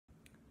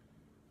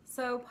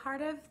So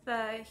part of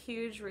the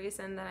huge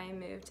reason that I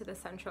moved to the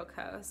Central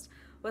Coast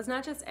was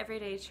not just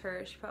Everyday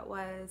Church, but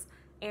was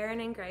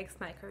Aaron and Greg's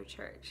micro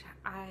church.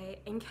 I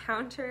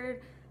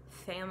encountered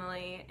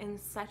family in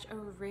such a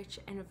rich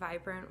and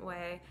vibrant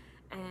way,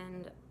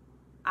 and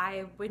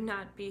I would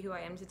not be who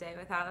I am today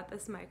without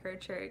this micro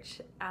church.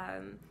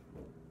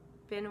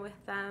 Been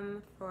with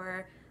them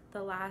for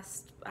the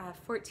last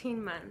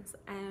 14 months,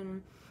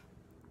 and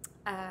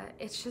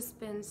it's just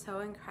been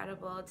so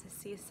incredible to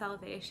see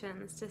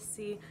salvations, to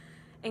see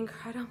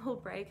incredible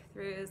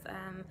breakthroughs.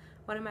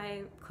 One of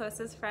my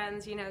closest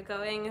friends,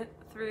 going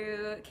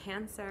through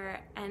cancer,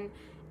 and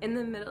in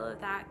the middle of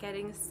that,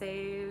 getting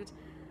saved,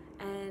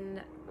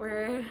 and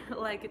we're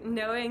like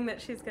knowing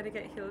that she's going to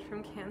get healed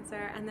from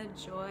cancer, and the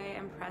joy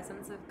and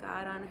presence of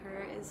God on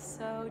her is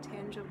so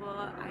tangible.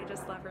 I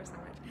just love her so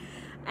much.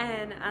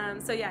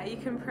 And so yeah, you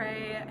can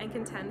pray and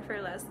contend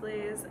for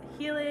Leslie's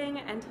healing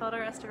and total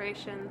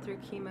restoration through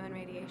chemo and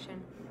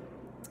radiation.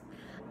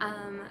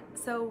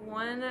 So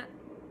one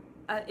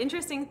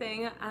interesting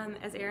thing,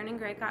 as Aaron and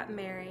Greg got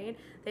married,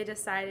 they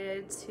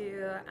decided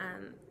to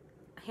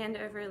hand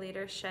over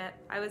leadership.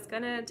 I was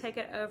going to take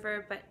it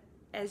over, but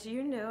as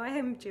you know, I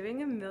am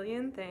doing a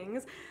million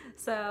things.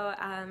 So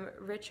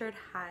Richard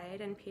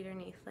Hyde and Peter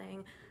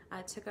Neethling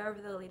took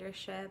over the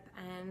leadership,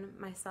 and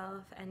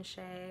myself and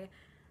Shay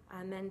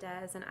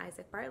Mendez and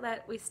Isaac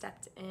Bartlett, we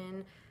stepped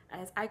in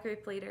as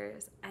iGroup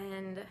leaders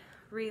and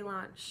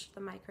relaunched the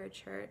micro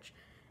church.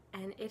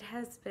 And it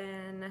has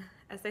been,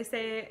 as they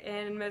say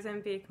in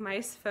Mozambique,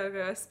 mais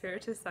fogo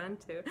Espírito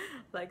Santo,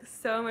 like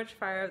so much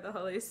fire of the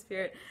Holy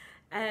Spirit.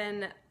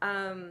 And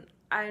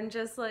I'm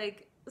just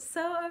like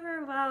so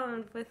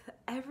overwhelmed with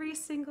every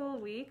single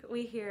week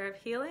we hear of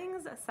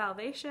healings,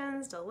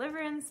 salvations,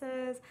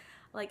 deliverances,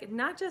 like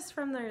not just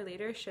from their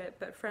leadership,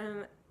 but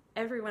from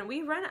everyone.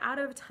 We run out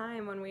of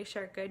time when we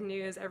share good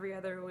news every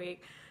other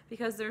week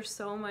because there's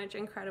so much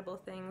incredible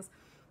things.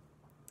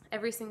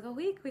 Every single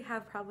week we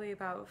have probably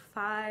about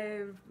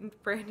 5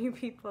 brand new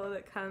people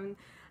that come,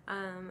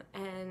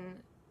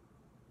 and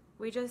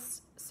we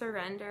just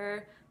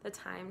surrender the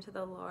time to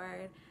the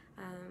Lord.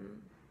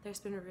 There's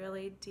been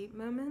really deep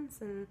moments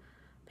and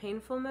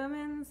painful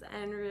moments,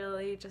 and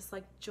really just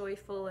like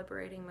joyful,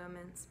 liberating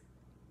moments.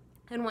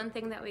 And one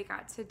thing that we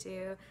got to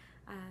do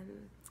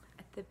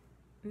at the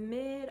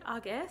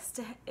mid-August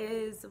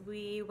is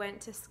we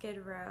went to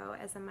Skid Row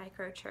as a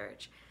micro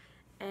church,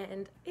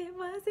 and it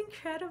was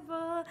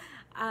incredible.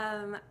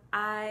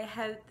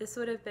 This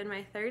would have been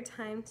my 3rd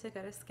time to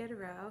go to Skid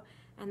Row,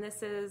 and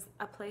this is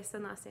a place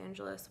in Los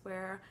Angeles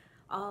where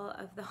all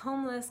of the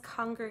homeless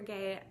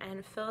congregate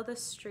and fill the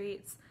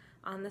streets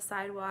on the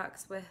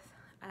sidewalks with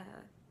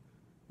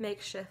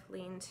makeshift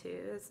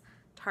lean-tos,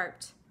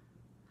 tarped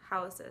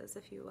houses,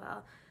 if you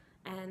will.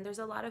 And there's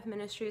a lot of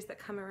ministries that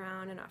come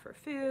around and offer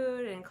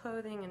food and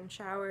clothing and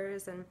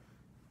showers, and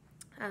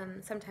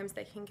sometimes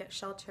they can get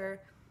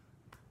shelter.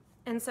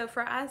 And so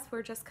for us,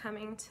 we're just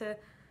coming to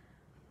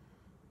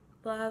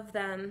love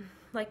them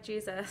like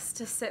Jesus,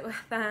 to sit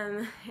with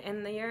them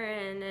in the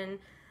urine and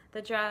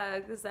the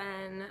drugs,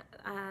 and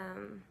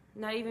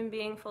not even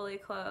being fully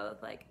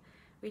clothed. Like,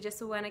 we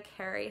just want to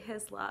carry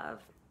his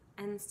love.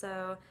 And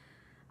so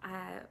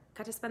I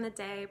got to spend the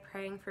day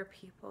praying for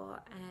people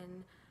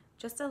and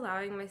just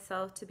allowing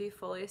myself to be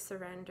fully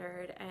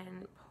surrendered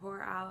and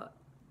pour out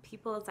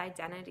people's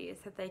identities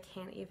that they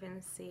can't even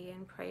see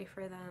and pray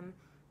for them.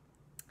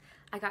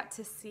 I got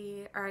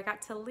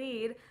to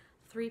lead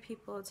 3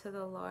 people to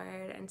the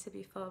Lord and to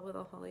be filled with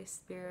the Holy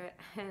Spirit,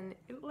 and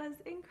it was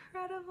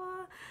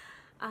incredible.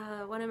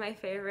 One of my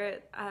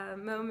favorite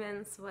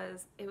moments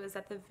was, it was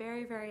at the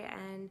very, very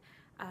end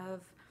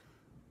of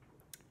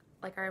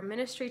like our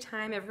ministry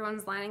time.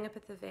 Everyone's lining up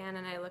at the van,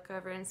 and I look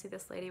over and see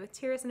this lady with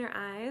tears in her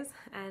eyes,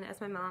 and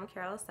as my mom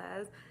Carol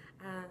says,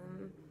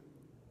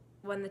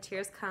 when the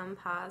tears come,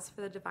 pause,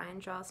 for the divine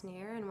draws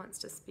near and wants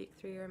to speak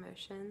through your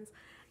emotions.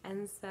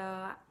 And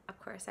so, of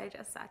course, I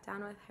just sat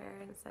down with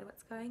her and said,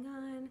 "What's going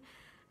on?"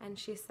 And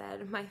she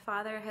said, "My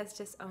father has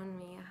disowned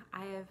me.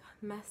 I have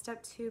messed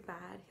up too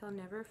bad. He'll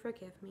never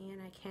forgive me, and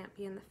I can't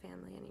be in the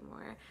family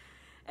anymore."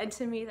 And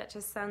to me, that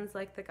just sounds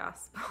like the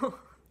gospel.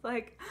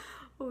 Like,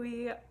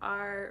 we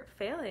are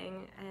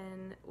failing,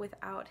 and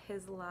without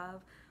his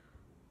love,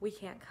 we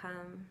can't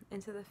come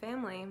into the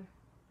family.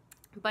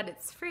 But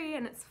it's free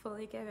and it's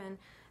fully given.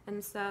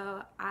 And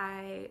so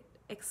I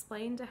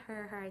explained to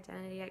her her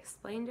identity. I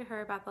explained to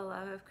her about the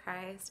love of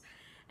Christ,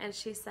 and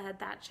she said,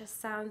 "That just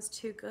sounds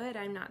too good.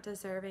 I'm not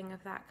deserving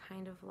of that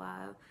kind of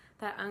love,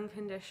 that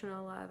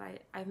unconditional love.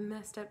 I've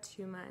messed up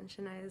too much."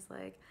 And I was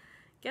like,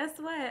 guess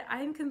what?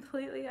 I'm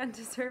completely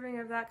undeserving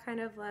of that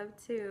kind of love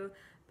too,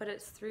 but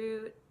it's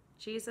through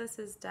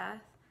Jesus'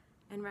 death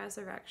and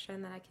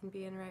resurrection that I can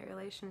be in right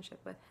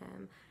relationship with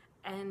him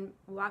and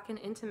walk in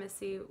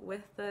intimacy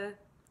with the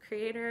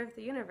creator of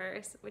the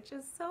universe, which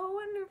is so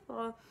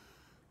wonderful.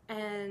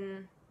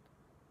 And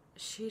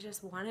she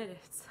just wanted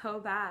it so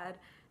bad.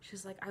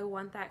 She's like, "I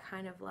want that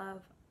kind of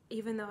love,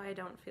 even though I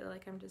don't feel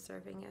like I'm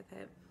deserving of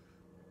it."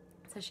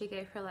 So she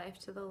gave her life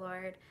to the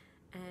Lord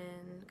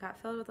and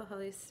got filled with the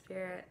Holy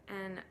Spirit,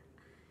 and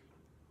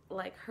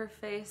like her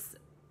face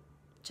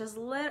just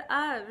lit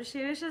up.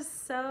 She was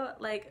just so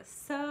like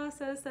so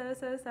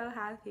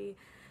happy.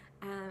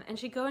 And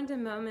she'd go into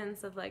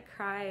moments of like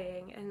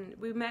crying, and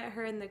we met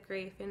her in the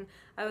grief, and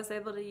I was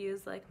able to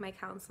use like my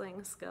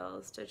counseling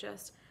skills to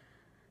just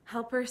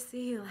help her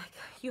see like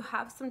you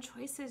have some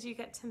choices you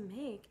get to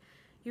make.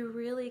 You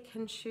really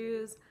can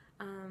choose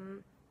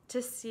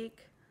to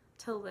seek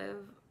to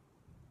live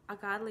a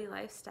godly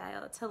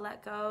lifestyle, to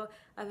let go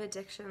of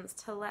addictions,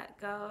 to let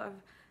go of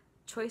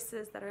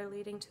choices that are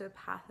leading to a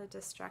path of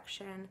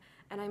destruction.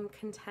 And I'm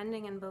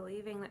contending and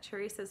believing that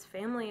Teresa's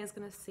family is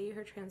going to see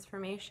her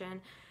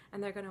transformation,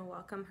 and they're going to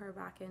welcome her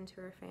back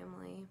into her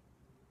family.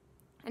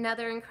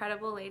 Another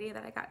incredible lady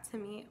that I got to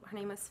meet, her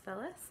name was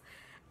Phyllis,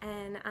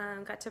 and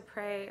got to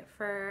pray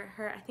for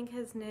her. I think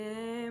his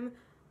name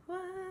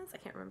was, I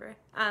can't remember.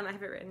 I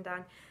have it written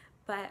down.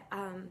 But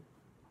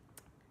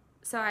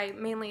so I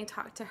mainly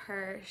talked to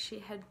her. She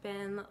had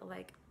been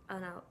like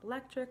an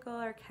electrical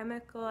or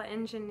chemical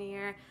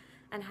engineer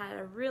and had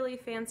a really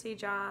fancy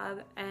job,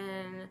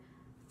 and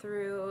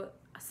through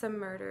some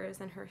murders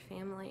in her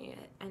family,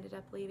 it ended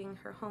up leaving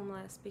her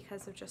homeless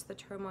because of just the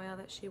turmoil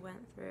that she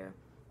went through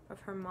of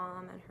her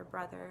mom and her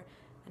brother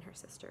and her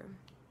sister.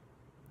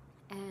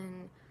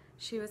 And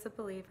she was a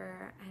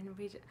believer, and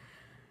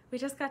we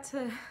just got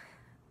to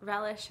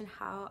relish in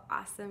how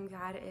awesome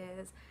God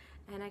is.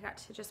 And I got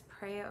to just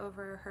pray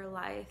over her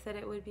life, that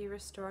it would be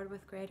restored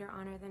with greater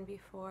honor than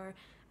before,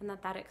 and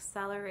that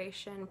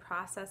acceleration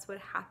process would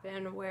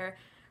happen where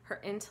her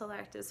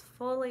intellect is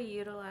fully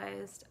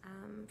utilized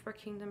for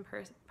kingdom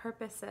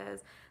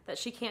purposes, that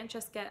she can't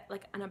just get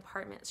like an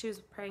apartment. She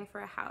was praying for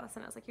a house,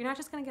 and I was like, you're not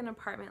just going to get an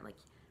apartment. Like,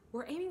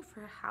 we're aiming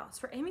for a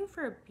house. We're aiming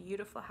for a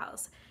beautiful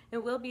house.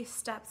 It will be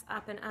steps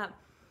up and up,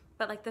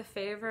 but like the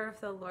favor of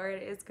the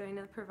Lord is going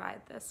to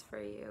provide this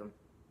for you.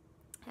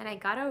 And I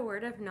got a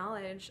word of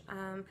knowledge.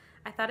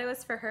 I thought it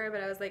was for her,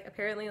 but I was like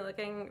apparently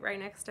looking right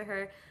next to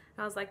her. And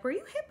I was like, were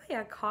you hit by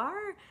a car?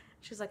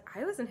 She's like,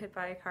 I wasn't hit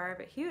by a car,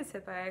 but he was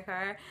hit by a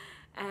car.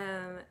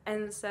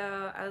 And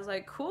so I was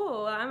like,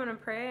 cool, I'm going to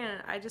pray,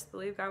 and I just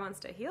believe God wants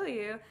to heal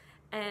you.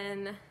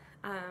 And,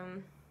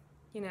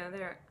 you know,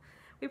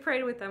 we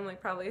prayed with them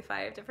like probably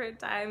 5 different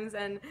times,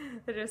 and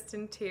they're just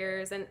in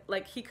tears. And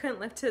like he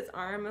couldn't lift his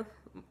arm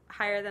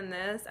higher than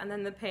this, and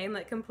then the pain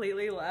like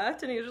completely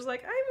left, and he was just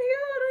like, I'm healed.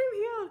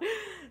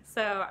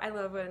 So I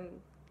love when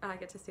I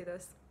get to see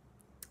those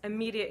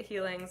immediate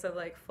healings of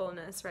like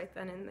fullness right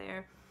then and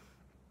there.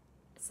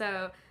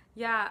 So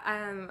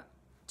yeah,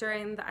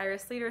 during the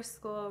Iris Leader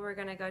School, we're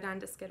gonna go down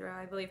to Skid Row.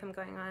 I believe I'm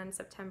going on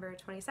September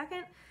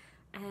 22nd,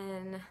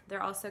 and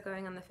they're also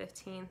going on the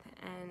 15th,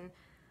 and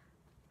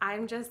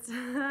I'm just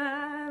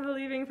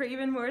believing for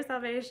even more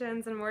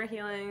salvations and more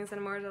healings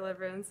and more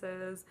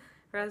deliverances,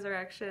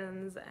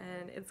 resurrections,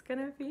 and it's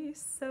gonna be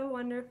so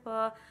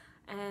wonderful.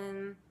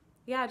 And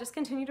yeah, just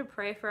continue to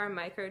pray for our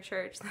micro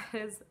church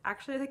that is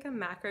actually like a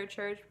macro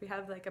church. We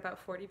have like about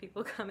 40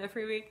 people come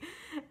every week,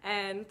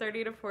 and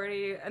 30 to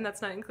 40, and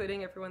that's not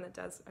including everyone that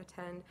does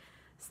attend.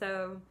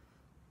 So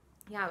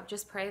yeah,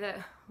 just pray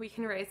that we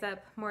can raise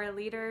up more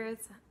leaders,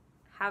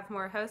 have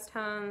more host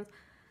homes,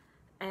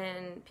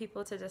 and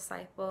people to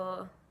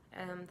disciple,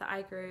 the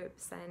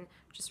iGroups, and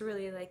just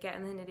really like get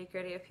in the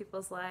nitty-gritty of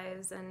people's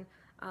lives and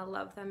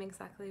love them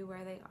exactly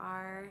where they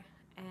are.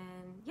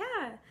 And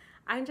yeah,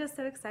 I'm just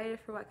so excited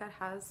for what God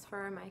has for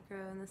our micro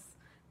in this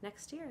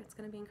next year. It's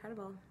going to be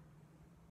incredible.